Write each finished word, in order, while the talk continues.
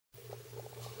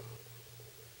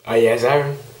Oh yes,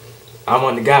 sir. I'm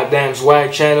on the goddamn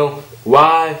swag channel.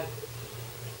 Why?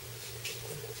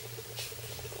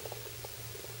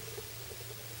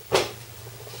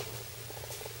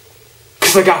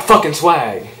 Cause I got fucking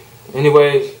swag.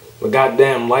 Anyways, the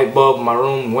goddamn light bulb in my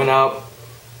room went out.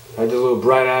 I had this little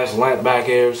bright ass lamp back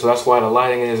here, so that's why the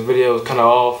lighting in this video is kinda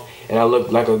off, and I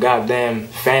look like a goddamn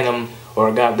phantom or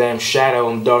a goddamn shadow.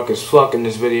 I'm dark as fuck in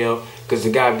this video, cause the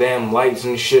goddamn lights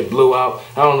and shit blew out.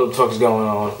 I don't know what the fuck is going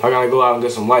on. I gotta go out and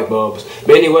get some light bulbs.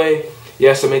 But anyway,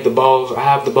 yes, I made the balls. I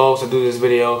have the balls to do this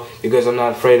video because I'm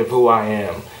not afraid of who I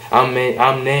am. I'm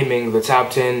naming the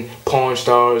top 10 porn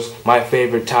stars, my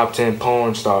favorite top 10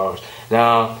 porn stars.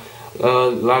 Now, a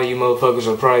lot of you motherfuckers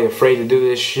are probably afraid to do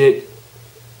this shit,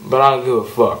 but I don't give a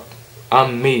fuck.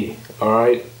 I'm me,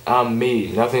 alright? I'm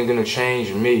me. Nothing's gonna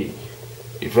change me.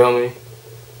 You feel me?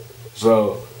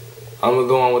 So, I'm gonna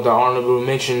go on with the honorable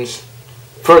mentions.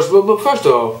 But first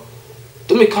off,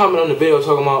 let me comment on the video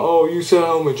talking about, oh, you said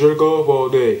I'm gonna jerk off all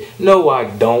day. No, I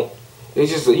don't. It's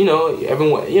just, you know,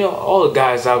 everyone, you know, all the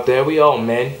guys out there, we all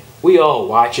men. We all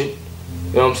watch it.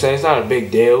 You know what I'm saying? It's not a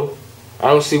big deal. I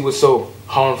don't see what's so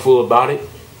harmful about it.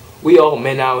 We all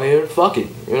men out here. Fuck it.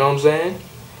 You know what I'm saying?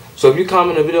 So if you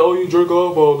comment on the video, oh, you jerk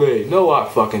off all day. No, I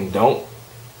fucking don't.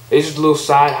 It's just a little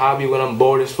side hobby when I'm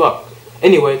bored as fuck.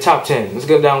 Anyway, top 10. Let's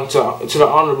get down to the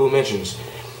honorable mentions.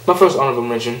 My first honorable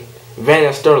mention,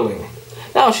 Vanna Sterling.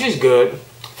 Now, she's good.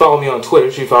 Follow me on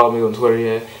Twitter. She followed me on Twitter,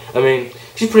 yeah. I mean,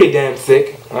 she's pretty damn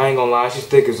thick. I ain't gonna lie. She's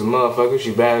thick as a motherfucker.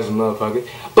 She's bad as a motherfucker.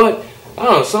 But, I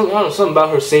don't know, something about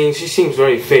her scenes. She seems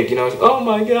very fake, you know. Oh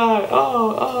my god.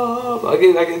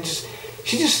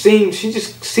 She just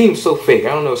seems so fake. I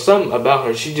don't know. Something about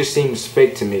her. She just seems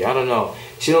fake to me. I don't know.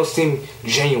 She don't seem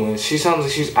genuine. She sounds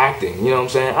like she's acting. You know what I'm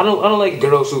saying? I don't like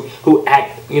girls who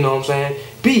act. You know what I'm saying?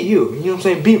 Be you. You know what I'm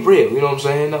saying? Be real. You know what I'm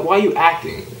saying? Why are you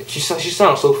acting? She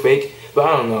sounds so fake. But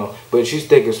I don't know. But she's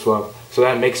thick as fuck. So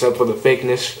that makes up for the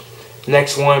fakeness.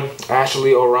 Next one,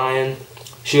 Ashley Orion.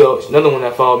 She's another one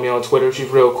that followed me on Twitter. She's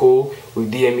real cool. We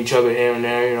DM each other here and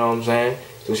there. You know what I'm saying?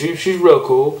 So she's real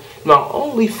cool. Now,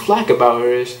 only flack about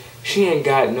her is she ain't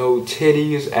got no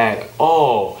titties at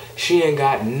all. She ain't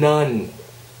got none.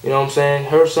 You know what I'm saying?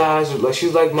 Her size is like,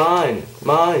 she's like mine.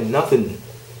 Mine, nothing.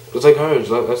 It's like hers.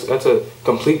 That's a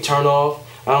complete turn off.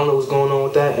 I don't know what's going on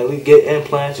with that. At least get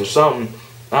implants or something.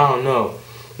 I don't know.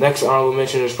 Next honorable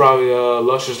mention is probably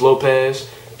Luscious Lopez.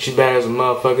 She bad as a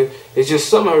motherfucker. It's just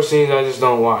some of her scenes I just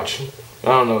don't watch. I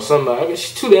don't know. I mean,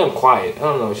 she's too damn quiet. I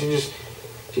don't know.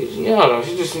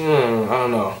 I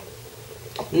don't know.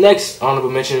 Next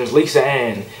honorable mention is Lisa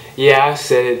Ann. Yeah, I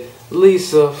said it.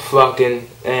 Lisa fucking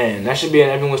Ann. That should be in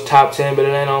everyone's top 10, but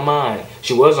it ain't on mine.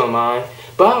 She was on mine.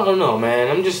 But I don't know, man.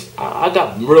 I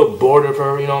got real bored of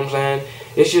her, you know what I'm saying?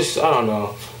 It's just, I don't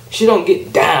know. She don't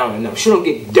get down enough. She don't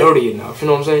get dirty enough, you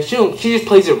know what I'm saying? She just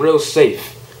plays it real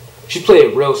safe. She played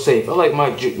it real safe. I like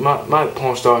my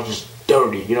porn stars just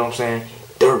dirty, you know what I'm saying?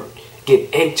 Dirt.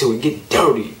 Get into it. Get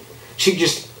dirty. She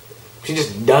just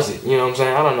does it, you know what I'm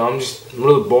saying? I don't know. I'm just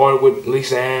really bored with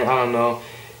Lisa Ann. I don't know.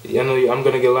 I know I'm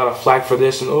going to get a lot of flack for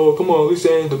this. And, oh, come on,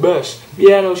 Lisa Ann's the best.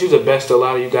 Yeah, I know she's the best to a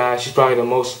lot of you guys. She's probably the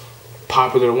most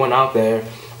popular one out there.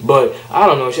 But, I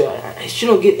don't know. She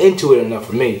don't get into it enough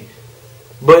for me.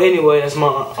 But anyway, that's my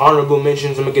honorable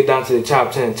mentions. I'm going to get down to the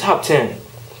top 10. Top 10.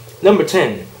 Number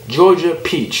 10, Georgia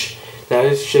Peach. Now,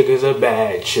 this chick is a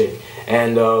bad chick.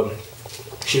 And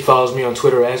she follows me on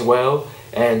Twitter as well.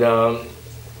 And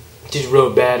she's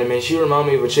real bad. I mean, she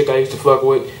reminds me of a chick I used to fuck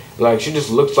with. Like, she just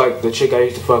looks like the chick I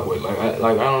used to fuck with. Like, I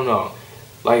don't know.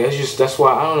 Like, that's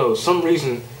why, I don't know. Some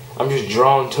reason, I'm just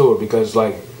drawn to her. Because,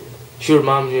 like, she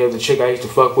reminds me of the chick I used to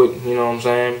fuck with. You know what I'm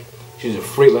saying? She's a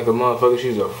freak like a motherfucker.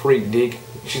 She's a freak dick.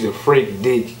 She's a freak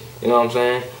dick. You know what I'm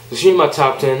saying? So she in my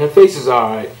top 10. Her face is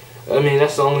alright. I mean,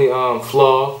 that's the only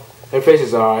flaw. Her face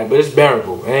is alright, but it's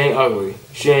bearable. It ain't ugly.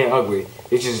 She ain't ugly.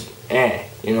 It's just,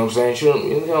 you know what I'm saying? She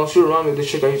remind me of the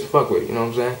chick I used to fuck with. You know what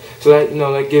I'm saying? So that,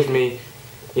 that gives me,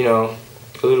 a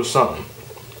little something.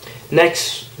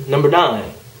 Next, number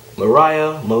 9,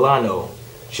 Mariah Milano.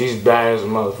 She's bad as a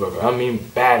motherfucker. I mean,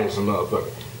 bad as a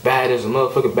motherfucker. Bad as a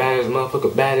motherfucker, bad as a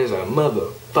motherfucker, bad as a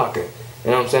motherfucker.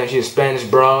 You know what I'm saying? She's a Spanish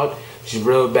broad. She's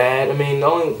real bad. I mean, the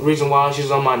only reason why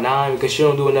she's on my 9 because she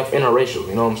don't do enough interracial.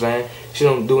 You know what I'm saying? She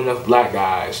don't do enough black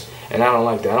guys. And I don't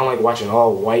like that. I don't like watching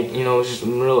all white. It's just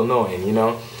real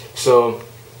annoying, So,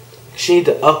 she need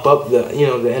to up the,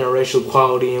 the interracial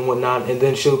quality and whatnot. And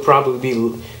then she'll probably be,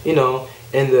 in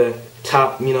the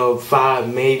top,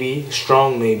 5 maybe.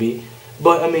 Strong maybe.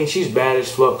 But, I mean, she's bad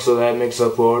as fuck, so that makes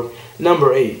up for it.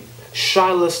 Number 8,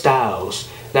 Shyla Styles.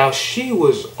 Now, she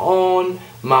was on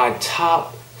my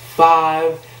top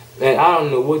 5 And I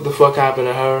don't know what the fuck happened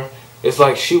to her. It's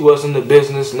like she was in the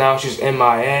business, now she's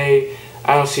MIA.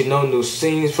 I don't see no new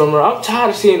scenes from her. I'm tired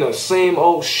of seeing the same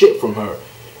old shit from her.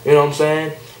 You know what I'm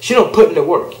saying? She don't put in the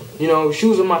work. You know, she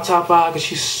was in my top 5 because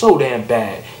she's so damn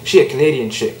bad. She a Canadian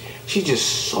chick. She's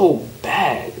just so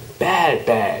bad. Bad,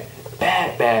 bad.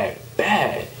 Bad, bad,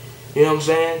 bad. You know what I'm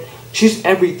saying? She's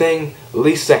everything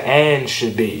Lisa Ann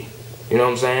should be. You know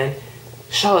what I'm saying?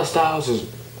 Charlotte Styles is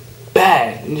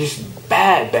bad. Just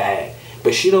bad, bad.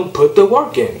 But she don't put the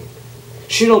work in.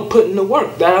 She don't put in the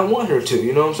work that I want her to.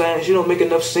 You know what I'm saying? She don't make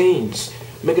enough scenes.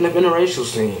 Make enough interracial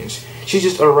scenes. She's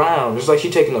just around. It's like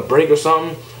she's taking a break or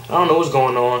something. I don't know what's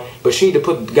going on, but she need to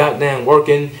put the goddamn work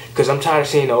in, because I'm tired of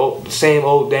seeing the same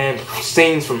old damn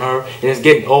scenes from her, and it's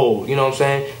getting old. You know what I'm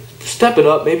saying? Step it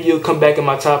up. Maybe you'll come back in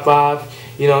my top 5.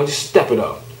 You know, just step it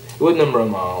up. What number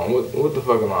am I on? What the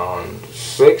fuck am I on?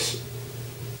 6?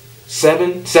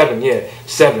 7? 7, yeah.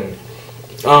 7.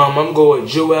 I'm going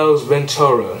with Juelz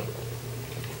Ventura.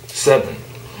 7.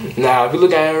 Now, if you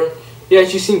look at her, yeah,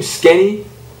 she seems skinny,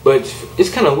 but it's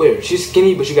kind of weird. She's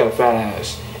skinny, but she got a fat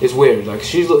ass. It's weird. Like,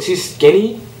 she's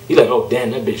skinny. You like, oh,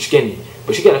 damn, that bitch skinny.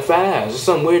 But she got a fat ass. There's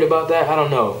something weird about that. I don't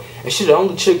know. And she's the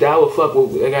only chick that I would fuck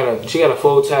with. She got a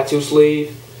full tattoo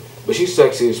sleeve, but she's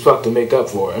sexy as fuck to make up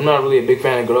for it. I'm not really a big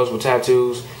fan of girls with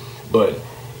tattoos, but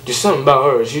just something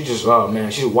about her. She just, oh,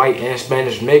 man, she's white and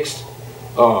Spanish mixed.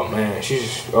 Oh, man,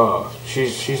 she's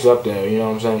up there, you know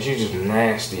what I'm saying? She's just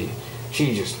nasty.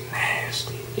 She's just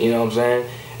nasty, you know what I'm saying?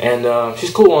 And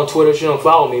she's cool on Twitter. She don't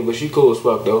follow me, but she cool as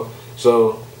fuck, though.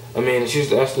 So, I mean, she's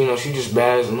just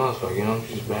bad as a motherfucker, you know?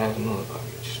 She's bad as a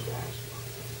motherfucker. Just bad as a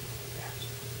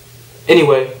motherfucker.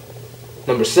 Anyway,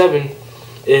 number 7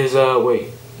 is,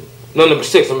 number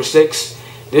 6. Number 6,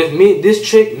 this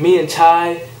chick, me and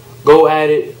Ty go at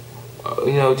it.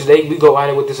 You know, we go at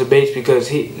it with this debates because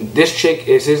this chick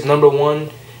is his number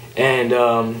 1, and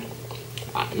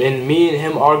me and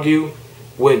him argue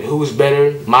with who's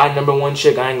better. My number 1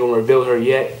 chick, I ain't gonna reveal her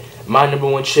yet. My number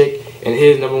 1 chick and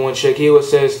his number 1 chick. He always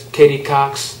says Katie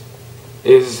Cox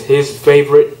is his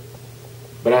favorite,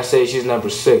 but I say she's number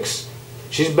 6.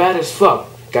 She's bad as fuck.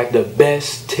 Got the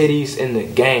best titties in the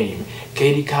game.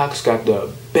 Katie Cox got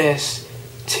the best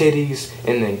titties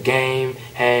in the game,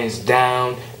 hands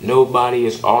down. Nobody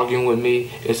is arguing with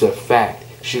me. It's a fact.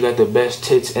 She got the best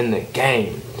tits in the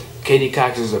game. Katie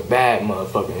Cox is a bad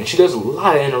motherfucker, and she does a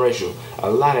lot of interracial.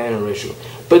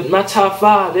 But my top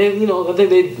 5, I think they a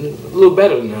little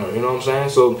better than her. You know what I'm saying?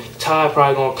 So Ty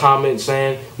probably gonna comment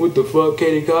saying, "What the fuck?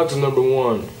 Katie Cox is number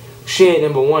 1. She ain't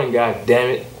number 1. God damn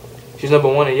it. She's number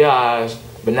 1 in your eyes,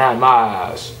 but not in my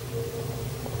eyes."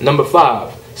 Number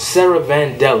 5, Sarah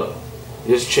Vandella.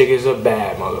 This chick is a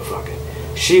bad motherfucker.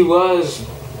 She was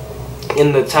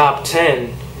in the top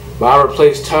 10, but I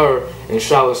replaced her and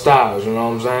Charlotte Styles, you know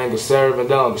what I'm saying? Because Sarah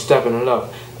Vandella was stepping it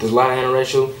up. There's a lot of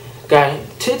interracial. Got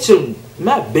tits are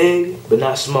not big, but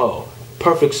not small.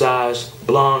 Perfect size,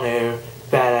 blonde hair,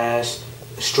 fat ass,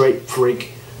 straight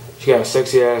freak. She got a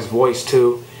sexy ass voice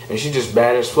too. And she just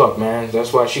bad as fuck, man.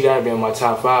 That's why she gotta be in my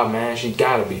top 5, man. She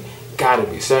gotta be. Gotta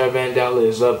be. Sarah Vandella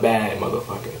is a bad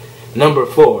motherfucker. Number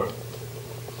 4,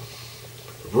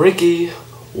 Ricky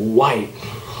White.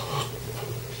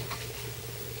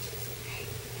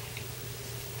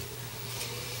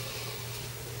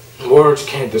 Words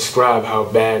can't describe how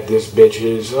bad this bitch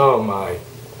is. Oh my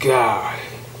God.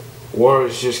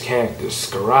 Words just can't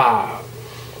describe.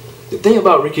 The thing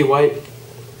about Ricky White,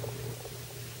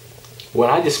 when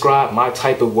I describe my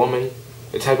type of woman,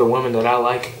 the type of woman that I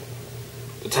like,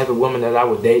 the type of woman that I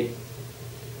would date,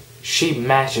 she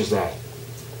matches that.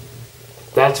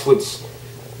 That's what's,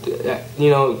 you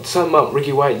know, something about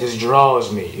Ricky White just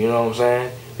draws me, you know what I'm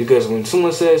saying? Because when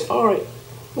someone says, alright,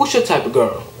 what's your type of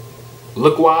girl?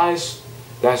 Look-wise,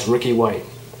 that's Ricky White.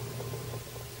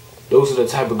 Those are the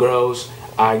type of girls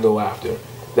I go after.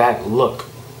 That look.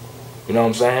 You know what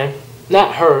I'm saying?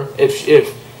 Not her.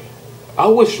 If I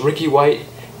wish Ricky White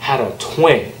had a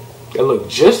twin that looked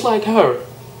just like her,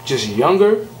 just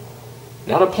younger,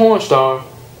 not a porn star,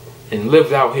 and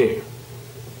lived out here.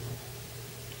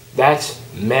 That's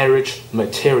marriage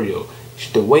material.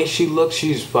 The way she looks,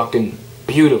 she's fucking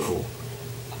beautiful.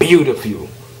 Beautiful.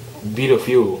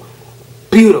 Beautiful.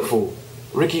 Beautiful.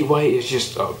 Ricky White is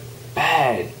just a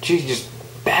bad. She's just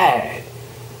bad.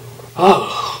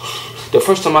 Oh, the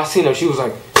first time I seen her,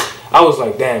 I was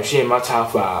like, damn, she in my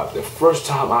top 5. The first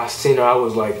time I seen her, I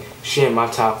was like, she in my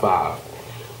top 5.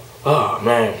 Oh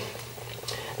man.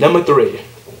 Number 3,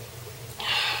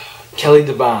 Kelly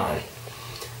Divine.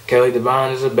 Kelly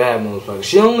Divine is a bad motherfucker.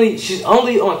 She's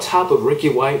only on top of Ricky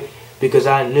White because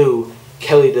I knew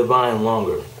Kelly Divine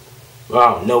longer. Well,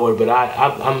 I don't know her, but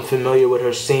I'm familiar with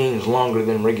her scenes longer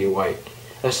than Ricky White.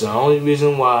 That's the only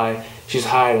reason why she's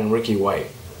higher than Ricky White.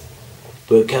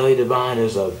 But Kelly Divine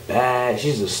is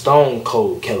she's a stone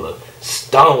cold killer.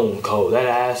 Stone cold. That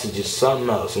ass is just something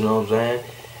else, you know what I'm saying?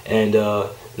 And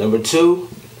number 2,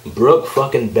 Brooke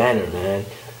fucking Banner, man.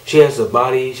 She has the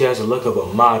body, she has the look of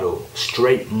a model.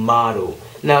 Straight model.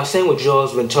 Now, same with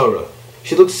Jules Ventura.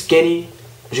 She looks skinny,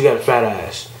 but she got a fat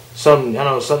ass. Something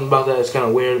about that is kind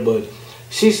of weird, but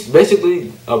she's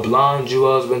basically a blonde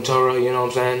Jules Ventura, you know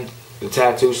what I'm saying? The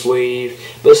tattoo sleeve.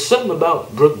 But something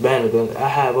about Brooke Banner that I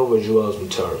have over Jules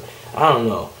Ventura. I don't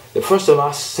know. The first time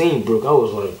I seen Brooke, I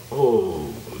was like,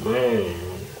 oh, man.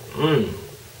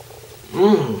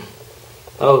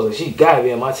 I was like, she gotta be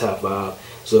in my top 5.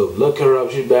 So look her up,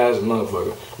 she's bad as a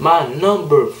motherfucker. My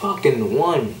number fucking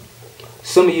 1.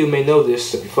 Some of you may know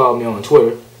this if you follow me on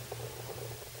Twitter.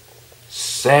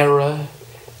 Sarah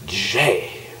J.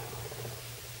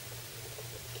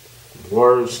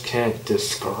 Words can't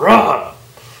describe.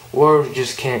 Words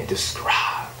just can't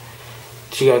describe.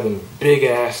 She got them big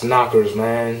ass knockers,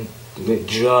 man. The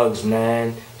jugs,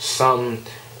 man. Something.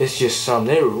 It's just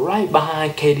something. They're right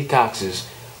behind Katie Cox's.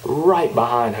 Right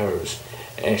behind hers.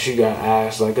 And she got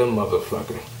ass like a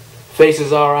motherfucker. Face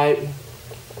is alright.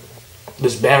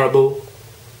 It's bearable.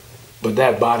 But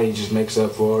that body just makes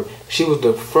up for it. She was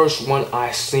the first one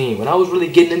I seen. When I was really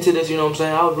getting into this, you know what I'm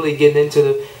saying? I was really getting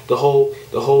into the whole,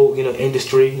 you know,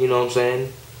 industry, you know what I'm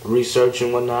saying? Research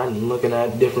and whatnot, and looking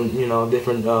at different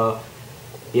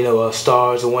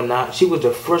stars and whatnot. She was the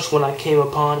first one I came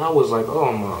upon. I was like,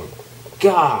 oh my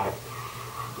God.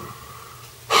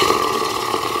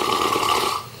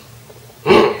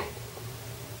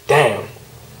 Damn.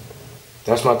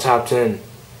 That's my top 10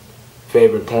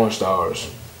 favorite porn stars.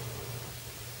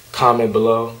 Comment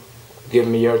below. Give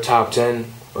me your top 10,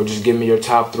 or just give me your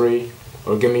top 3,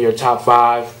 or give me your top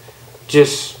 5.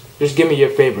 Just give me your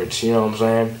favorites, you know what I'm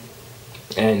saying?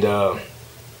 And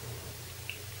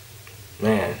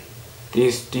man,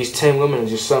 these 10 women are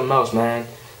just something else, man.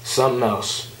 Something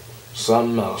else.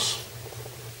 Something else.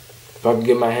 If I could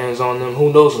get my hands on them,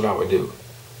 who knows what I would do.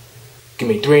 Give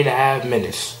me 3.5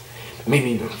 minutes.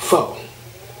 Maybe even 4.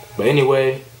 But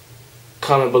anyway,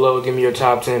 comment below, give me your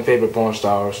top 10 favorite porn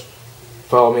stars.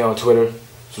 Follow me on Twitter.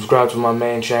 Subscribe to my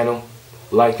main channel.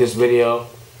 Like this video.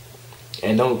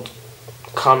 And don't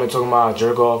comment talking about I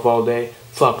jerk off all day.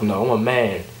 Fuck no, I'm a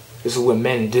man. This is what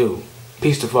men do.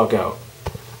 Peace the fuck out.